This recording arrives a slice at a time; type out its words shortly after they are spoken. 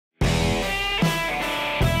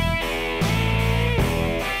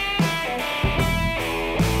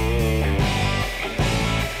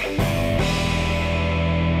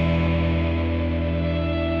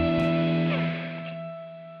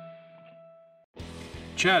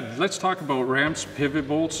Chad, let's talk about ramps, pivot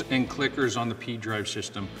bolts, and clickers on the pDrive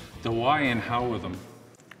system. The why and how of them.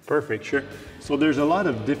 Perfect, sure. So there's a lot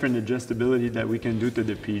of different adjustability that we can do to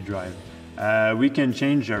the pDrive. We can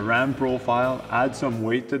change the ramp profile, add some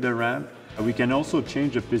weight to the ramp. We can also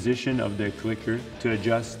change the position of the clicker to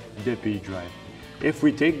adjust the pDrive. If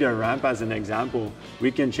we take the ramp as an example,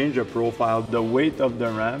 we can change the profile, the weight of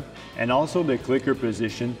the ramp, and also the clicker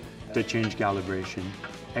position to change calibration.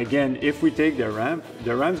 Again, if we take the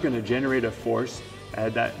ramp's going to generate a force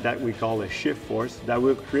that we call a shift force that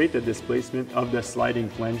will create the displacement of the sliding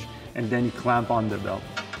flange and then clamp on the belt.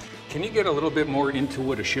 Can you get a little bit more into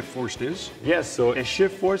what a shift force is? Yes, so a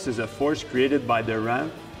shift force is a force created by the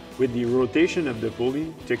ramp with the rotation of the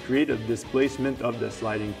pulley to create a displacement of the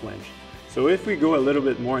sliding flange. So if we go a little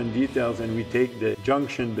bit more in details and we take the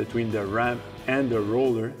junction between the ramp and the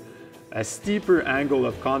roller, a steeper angle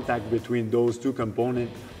of contact between those two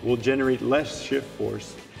components will generate less shift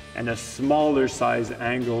force, and a smaller size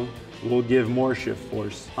angle will give more shift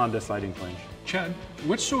force on the sliding flange. Chad,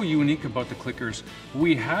 what's so unique about the clickers?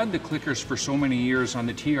 We had the clickers for so many years on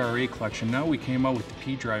the TRA clutch, and now we came out with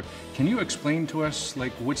the pDrive. Can you explain to us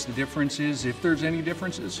what's the difference is, if there's any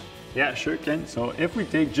differences? Yeah, sure, Ken. So if we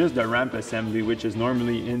take just the ramp assembly, which is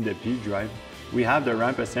normally in the pDrive, we have the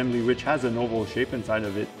ramp assembly which has an oval shape inside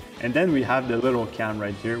of it, and then we have the little cam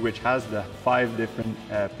right here which has the 5 different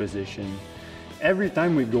positions. Every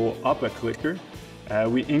time we go up a clicker,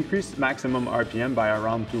 we increase maximum RPM by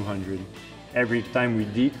around 200. Every time we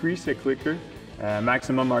decrease a clicker,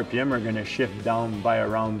 maximum RPM are going to shift down by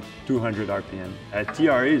around 200 RPM.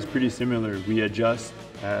 TRA is pretty similar. We adjust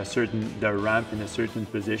the ramp in a certain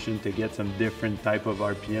position to get some different type of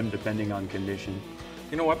RPM depending on condition.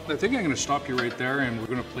 You know what, I think I'm going to stop you right there and we're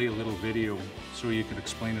going to play a little video so you can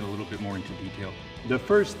explain it a little bit more into detail. The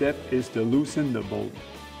first step is to loosen the bolt.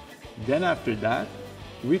 Then after that,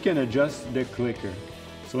 we can adjust the clicker.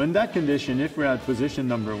 So in that condition, if we're at position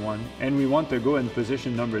number 1 and we want to go in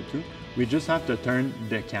position number 2, we just have to turn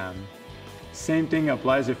the cam. Same thing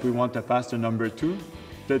applies if we want to pass to number 2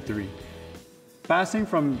 to 3. Passing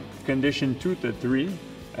from condition 2 to 3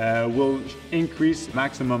 will increase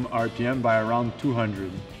maximum RPM by around 200.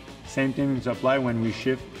 Same things apply when we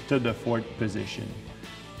shift to the 4th position.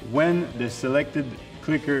 When the selected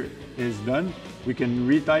clicker is done, we can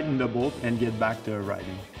retighten the bolt and get back to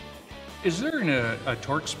riding. Is there a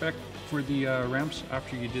torque spec for the ramps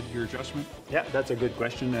after you did your adjustment? Yeah, that's a good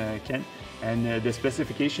question, Ken. And the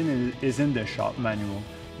specification is in the shop manual.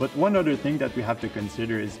 But one other thing that we have to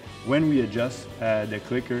consider is when we adjust the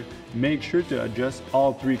clicker, make sure to adjust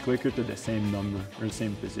all 3 clickers to the same number or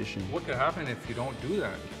same position. What could happen if you don't do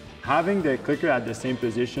that? Having the clicker at the same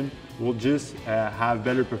position will just have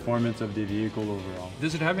better performance of the vehicle overall.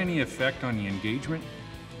 Does it have any effect on the engagement?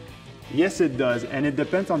 Yes, it does, and it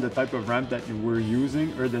depends on the type of ramp that we're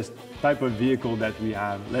using or the type of vehicle that we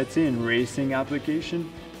have. Let's say in racing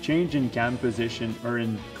application, change in cam position or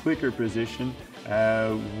in clicker position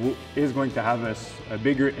is going to have a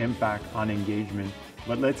bigger impact on engagement.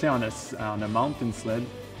 But let's say on a mountain sled,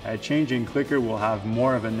 a change in clicker will have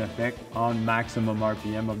more of an effect on maximum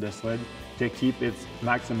RPM of the sled to keep its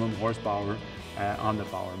maximum horsepower on the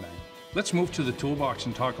power band. Let's move to the toolbox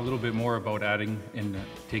and talk a little bit more about adding and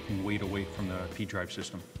taking weight away from the pDrive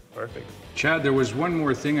system. Perfect. Chad, there was one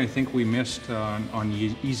more thing I think we missed on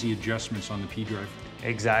the easy adjustments on the pDrive.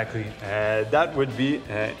 Exactly. That would be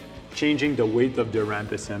changing the weight of the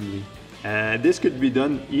ramp assembly. This could be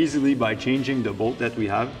done easily by changing the bolt that we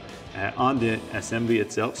have on the assembly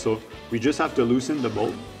itself. So we just have to loosen the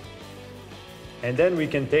bolt. And then we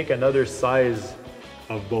can take another size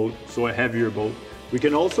of bolt, so a heavier bolt. We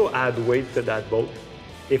can also add weight to that bolt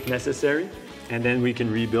if necessary, and then we can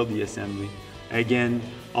rebuild the assembly. Again,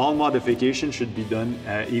 all modifications should be done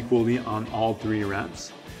equally on all 3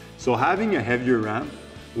 ramps. So having a heavier ramp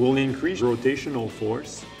will increase rotational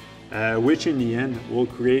force, which in the end will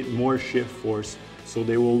create more shift force. So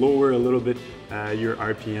they will lower a little bit your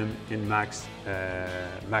RPM in max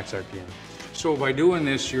RPM. So by doing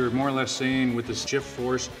this, you're more or less saying with the shift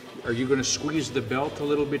force, are you going to squeeze the belt a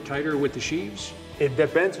little bit tighter with the sheaves? It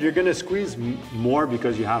depends. You're going to squeeze more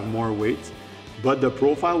because you have more weight, but the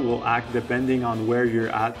profile will act depending on where you're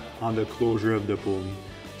at on the closure of the pulley.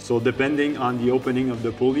 So depending on the opening of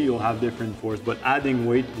the pulley, you'll have different force, but adding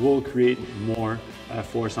weight will create more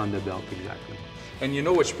force on the belt, exactly. And you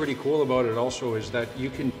know what's pretty cool about it also is that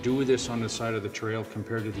you can do this on the side of the trail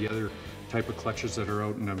compared to the other type of clutches that are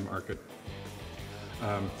out in the market.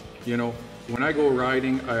 You know, when I go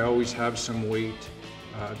riding, I always have some weight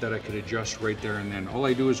that I could adjust right there and then. All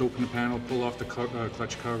I do is open the panel, pull off the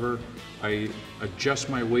clutch cover, I adjust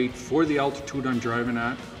my weight for the altitude I'm driving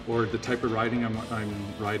at or the type of riding I'm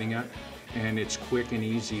riding at, and it's quick and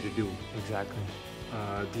easy to do. Exactly.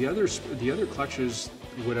 The other clutches,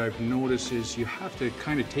 what I've noticed is you have to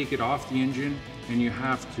kind of take it off the engine and you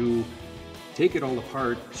have to take it all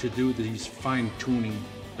apart to do these fine-tuning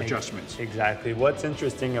adjustments. Exactly. What's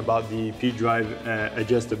interesting about the pDrive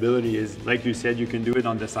adjustability is, like you said, you can do it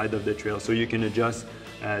on the side of the trail. So you can adjust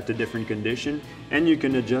to different conditions, and you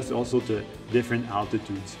can adjust also to different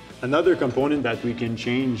altitudes. Another component that we can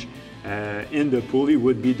change in the pulley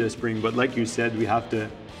would be the spring. But like you said, we have to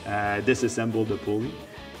disassemble the pulley.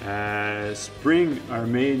 Spring are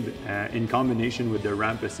made in combination with the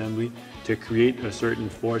ramp assembly to create a certain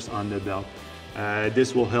force on the belt.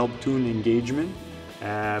 This will help tune engagement.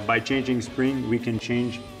 By changing spring, we can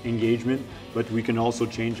change engagement, but we can also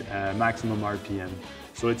change maximum RPM.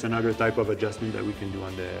 So it's another type of adjustment that we can do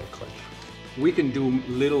on the clutch. We can do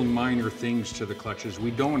little minor things to the clutches.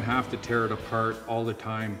 We don't have to tear it apart all the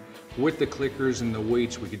time. With the clickers and the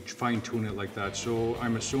weights, we could fine tune it like that. So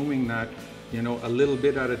I'm assuming that, you know, a little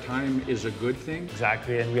bit at a time is a good thing.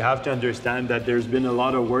 Exactly, and we have to understand that there's been a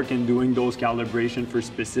lot of work in doing those calibration for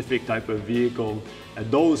specific type of vehicle.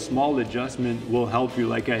 Those small adjustments will help you,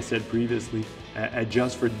 like I said previously,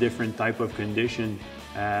 adjust for different type of condition.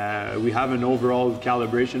 We have an overall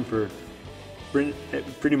calibration for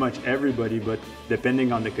pretty much everybody, but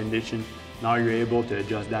depending on the condition, now you're able to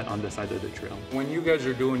adjust that on the side of the trail. When you guys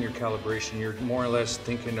are doing your calibration, you're more or less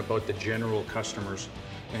thinking about the general customers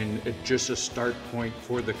and just a start point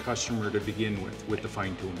for the customer to begin with the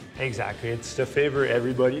fine tuning. Exactly, it's to favor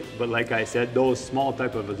everybody, but like I said, those small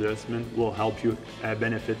type of adjustments will help you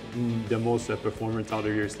benefit the most performance out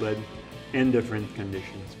of your sled in different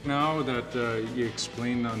conditions. Now that you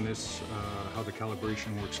explained on this, how the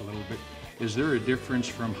calibration works a little bit, is there a difference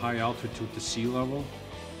from high altitude to sea level?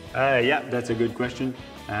 Yeah, that's a good question.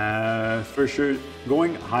 For sure,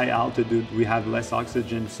 going high altitude, we have less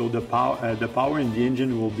oxygen, so the power in the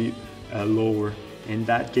engine will be lower. In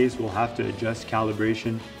that case, we'll have to adjust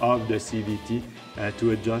calibration of the CVT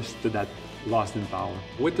to adjust to that loss in power.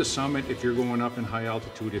 With the Summit, if you're going up in high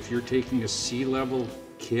altitude, if you're taking a sea level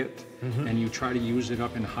kit and you try to use it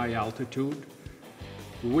up in high altitude,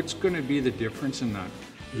 what's going to be the difference in that?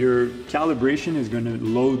 Your calibration is going to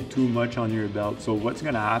load too much on your belt. So what's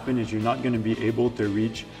going to happen is you're not going to be able to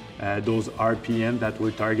reach those RPM that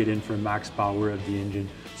we're targeting for max power of the engine.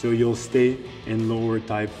 So you'll stay in lower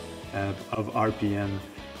type of RPM.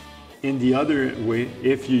 In the other way,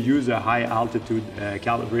 if you use a high altitude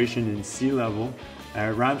calibration in sea level,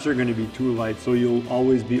 ramps are going to be too light. So you'll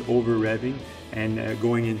always be over-revving and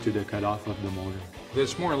going into the cutoff of the motor.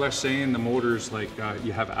 It's more or less saying the motor's like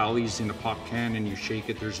you have alleys in a pop can and you shake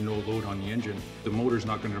it, there's no load on the engine. The motor's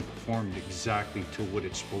not going to perform exactly to what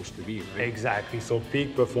it's supposed to be, right? Exactly. So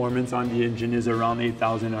peak performance on the engine is around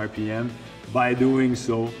 8,000 RPM. By doing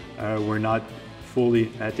so, we're not fully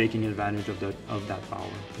taking advantage of that power.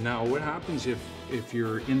 Now, what happens if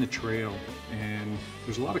you're in the trail and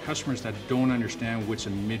there's a lot of customers that don't understand what's a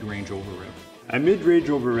mid-range over-rev? A mid-range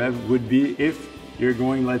over-rev would be if you're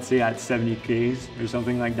going, let's say, at 70 Ks or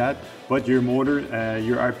something like that, but your motor,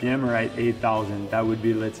 your RPM are at 8,000. That would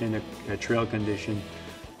be, let's say, in a trail condition.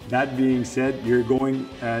 That being said, you're going,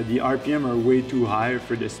 the RPM are way too high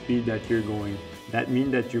for the speed that you're going. That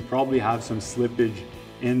means that you probably have some slippage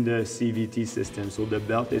in the CVT system, so the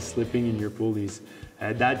belt is slipping in your pulleys.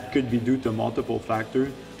 That could be due to multiple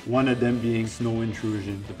factors, one of them being snow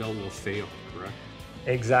intrusion. The belt will fail, correct?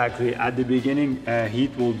 Exactly. At the beginning,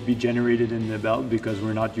 heat will be generated in the belt because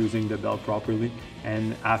we're not using the belt properly,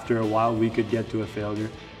 and after a while we could get to a failure.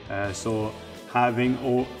 So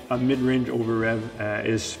having a mid-range over-rev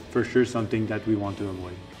is for sure something that we want to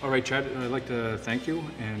avoid. All right, Chad, I'd like to thank you,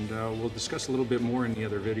 and we'll discuss a little bit more in the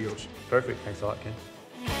other videos. Perfect. Thanks a lot, Ken.